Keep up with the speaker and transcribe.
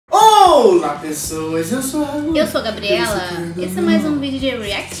Olá pessoas, eu sou a Rede. Eu sou a Gabriela, esse é mais um vídeo de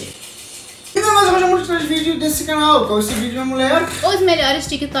react. Então nós vamos mostrar os vídeos desse canal. Qual é esse vídeo, minha mulher? Os melhores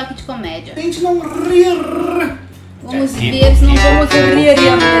TikTok de comédia. Tente não rir. Vamos ver se não vamos rir.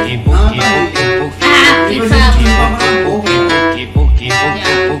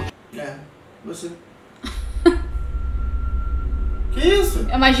 É, você. Que isso?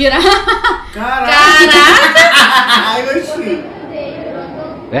 É uma girafa. Caraca! Ai, gostei.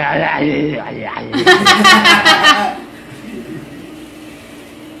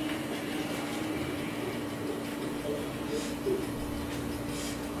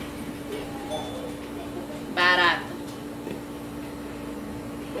 Barata.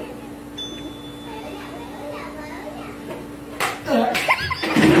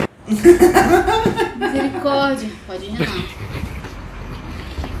 Misericórdia. Pode ir não.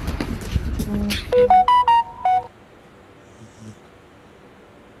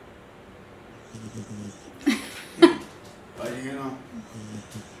 Pode ir não.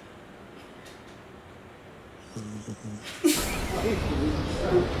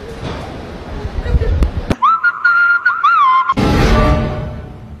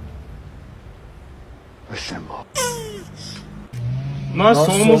 Nós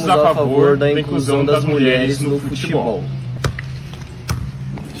somos a favor da inclusão das mulheres no futebol.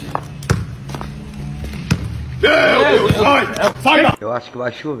 Eu acho que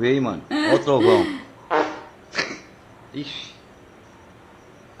vai chover, hein, mano. Olha o trovão. Ixi.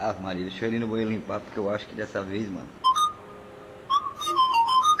 Ah, Maria, deixa eu ir no banheiro limpar, porque eu acho que dessa vez, mano.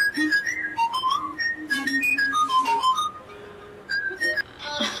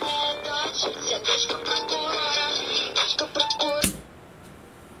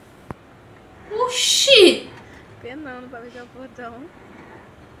 Oxi! Penando pra fechar o portão.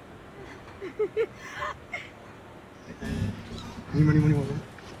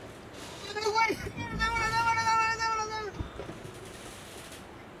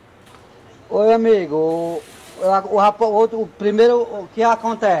 Oi, amigo. O primeiro, o que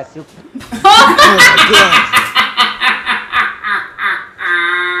acontece?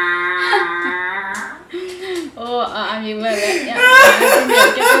 Ô, amigo,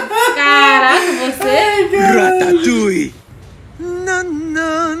 caraca, você? Ratatouille.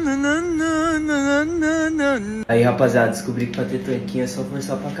 Aí, rapaziada, descobri que pra ter tanquinho é só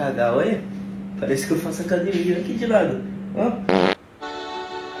forçar pra cagar, olha. Parece que eu faço academia aqui de lado, ó.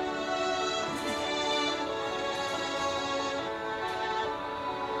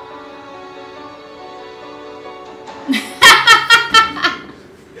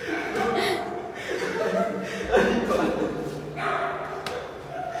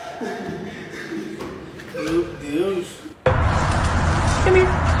 Meu Deus.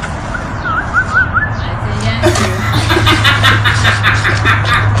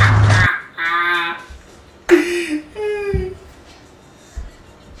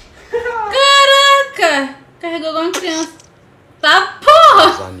 Caraca! Carregou igual uma criança. Tá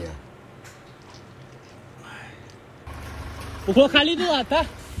porra! Vou colocar ali do lado, tá?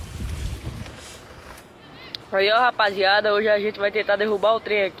 Aí, ó, rapaziada, hoje a gente vai tentar derrubar o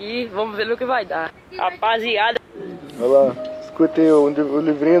trem aqui, vamos ver no que vai dar. Rapaziada. Olha lá, escutei o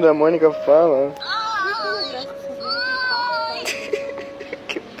livrinho da Mônica fala.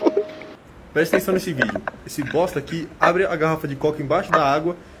 Presta atenção nesse vídeo. Esse bosta aqui abre a garrafa de coca embaixo da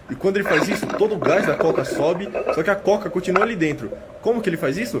água e quando ele faz isso, todo o gás da coca sobe, só que a coca continua ali dentro. Como que ele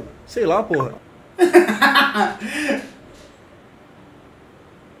faz isso? Sei lá, porra.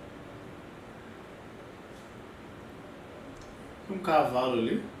 Um cavalo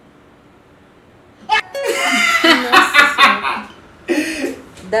ali. Nossa.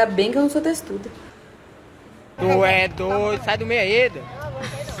 Ainda bem que eu não sou testuda. Tu é doido, sai do meio aí,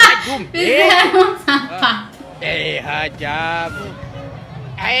 sai do meio. Erra, diabo.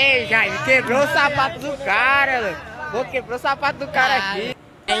 Aí, Jair, quebrou o sapato do cara, vou quebrar o sapato do cara aqui.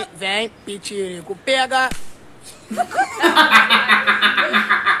 Vem, pitirico, pega.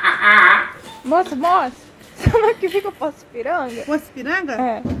 Moço, sabe que fica o Poço-Piranga? Poço-Piranga?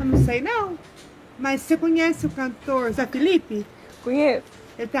 É. Eu não sei não. Mas você conhece o cantor Zé Felipe? Conheço.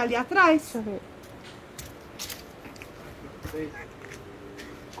 Ele tá ali atrás. Deixa eu ver.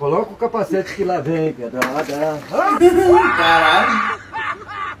 Coloca o capacete que lá vem, pedrada. Caralho.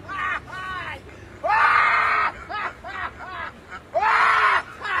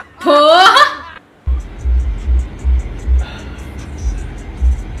 Porra!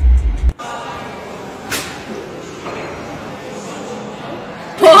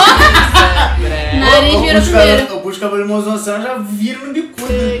 Nariz vira primeiro. Os cabelos de mozãoção já viram no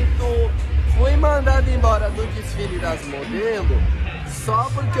bicudo. Fui mandado embora do desfile das modelos só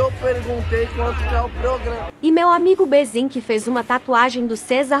porque eu perguntei quanto que é o programa. E meu amigo Bezin que fez uma tatuagem do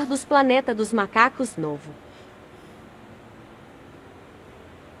César dos Planeta dos Macacos novo.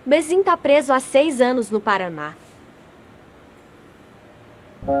 Bezin tá preso há 6 anos no Paraná.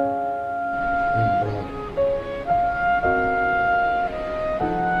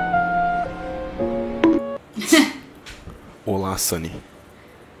 Olá, Sunny.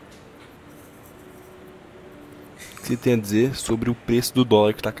 O que você tem a dizer sobre o preço do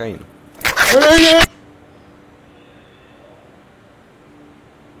dólar que tá caindo?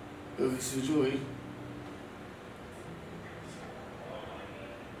 Eu vi esse vídeo hoje.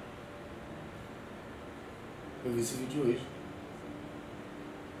 Eu vi esse vídeo hoje.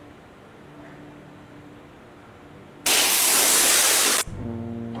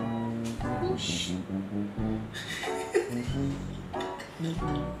 Oxi.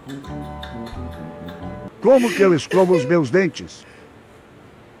 Como que eu escovo os meus dentes?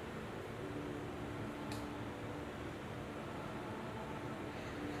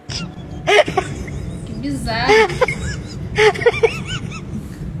 Que bizarro.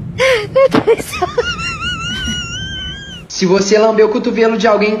 Se você lamber o cotovelo de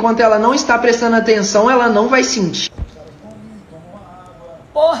alguém enquanto ela não está prestando atenção, ela não vai sentir.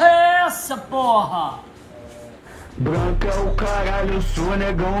 Porra é essa, porra? Branca é o caralho, eu sou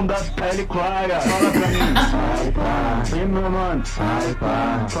negão da pele clara. Fala pra mim. Ai, pá. Vem, meu mano. Ai,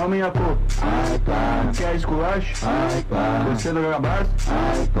 pá. Qual minha cor? Ai, pá. Quer esculacho? Ai, pá. Você do gabarto?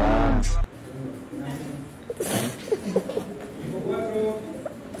 Ai, pá.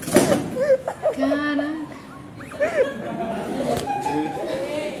 Caraca.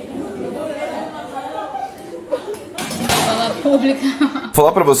 Fala pública. Vou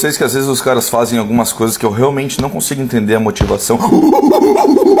falar pra vocês que às vezes os caras fazem algumas coisas que eu realmente não consigo entender a motivação.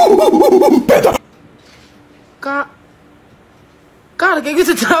 Cara, o que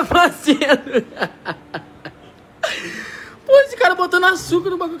você tá fazendo? Pô, esse cara botando açúcar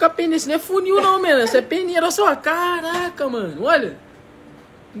no bagulho com a peninha. Isso não é funil não, mano. Isso é peninha. Olha só. Caraca, mano. Olha.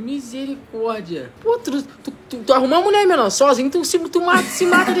 Misericórdia. Pô, tu arrumar uma mulher, menor, sozinho, tu se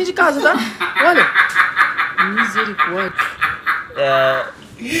mata dentro de casa, tá? Olha. Misericórdia.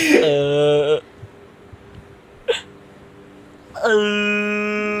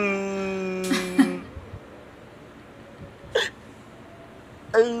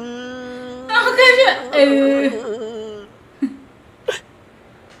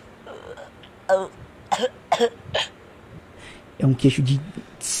 É um queixo de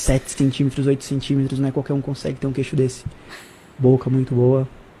 7 centímetros, 8 centímetros, não é qualquer um consegue ter um queixo desse. Boca muito boa,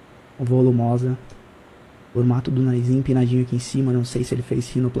 volumosa. Formato do narizinho empinadinho aqui em cima, não sei se ele fez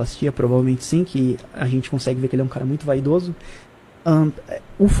rinoplastia, provavelmente sim, que a gente consegue ver que ele é um cara muito vaidoso.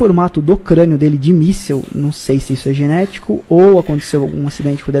 O formato do crânio dele de míssel, não sei se isso é genético ou aconteceu algum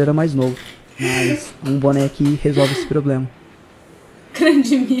acidente quando ele era mais novo. Mas um boné aqui resolve esse problema. Crânio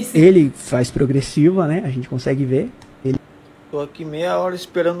de míssel. Ele faz progressiva, né? A gente consegue ver. Ele... Tô aqui meia hora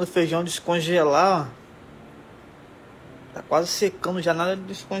esperando o feijão descongelar, ó. Tá quase secando, já nada de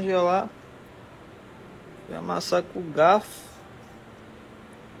descongelar. Vou amassar com o garfo.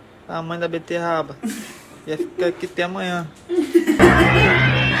 A mãe da beterraba. Ia ficar aqui até amanhã.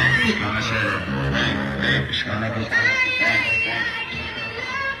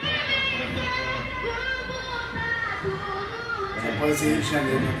 Pode ser Rio de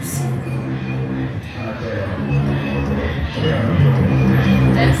Janeiro, não é possível.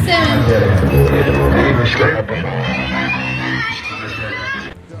 Deve ser,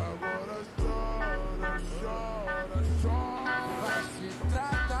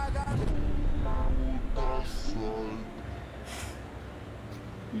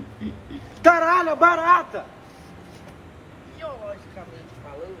 Caralho, barata! Biologicamente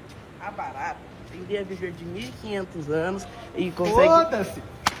falando, a barata tenderia a viver de 1.500 anos e consegue... Foda-se!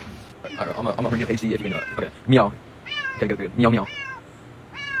 I'm gonna bring you a tasty if you know. Okay. Meow. Okay, good. Meow, meow.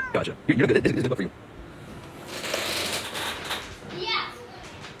 Gotcha. You're good. This is good for you.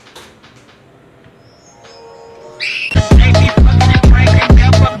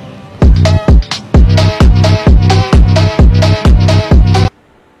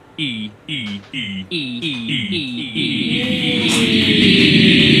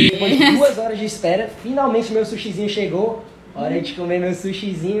 Depois de 2 horas de espera, finalmente meu sushizinho chegou. Hora de comer meu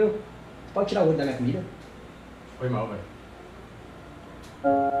sushizinho. Você pode tirar o olho da minha comida? Foi mal, velho.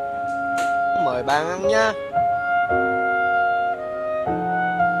 Mời bạn ăn nha.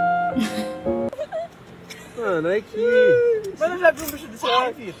 Mano, olha aqui. Mano, eu já vi um bicho desse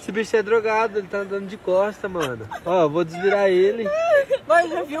aqui, filho. Esse bicho é drogado, ele tá andando de costa, mano. Ó, vou desvirar ele. Mas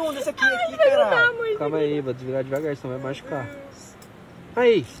já viu um desse aqui, caralho. Calma aí, vou desvirar devagar, senão vai machucar.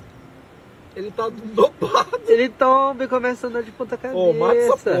 Aí. Ele tá dopado. Ele toma e começa a andar de ponta cabeça. Ô, mata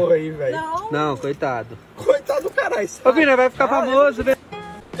essa porra aí, velho. Não, coitado. Coitado do caralho. Ô, Vina, vai ficar famoso, velho.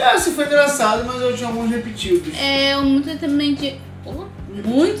 Esse foi engraçado, mas eu tinha alguns repetidos.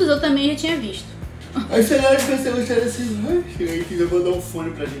 Muitos eu também já tinha visto. Aí você olha pra você gostar desse. Cheguei aqui, eu vou dar um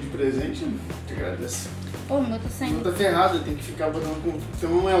fone pra gente de presente. Te agradeço. Ô, o meu tá saindo. O meu tá ferrado, tem que ficar botando com. Tem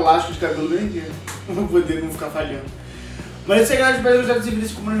um elástico de cabelo bem aqui. Pra poder não ficar falhando. Mas esse é grande, espero que gostar desse vídeo.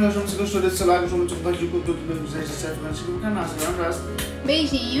 Se como nós vamos, se gostou desse like, gostou muito, compartilhe com todo mundo. Nos redes sociais, se inscreva no canal. Um abraço.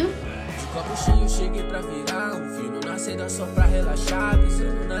 Beijinho. De copo cheio, cheguei pra virar. Um filho nascendo só pra relaxar.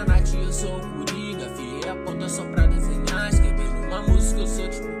 Pensando na Nath, eu sou o Coringa. Fiei a ponta só pra desenhar. Escrevendo uma música, eu sou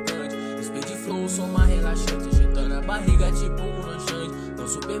tipo Kant. Speed flow, sou uma relaxante. Agitando a barriga, tipo um lanchante. Não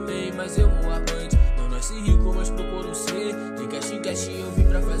Superman, mas eu vou avante. Não nasci rico, mas procuro ser. De cash em cash eu vim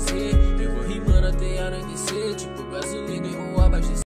pra fazer. Eu vou rimando até aranhecer. Tipo gasolina, eu vou abastecer.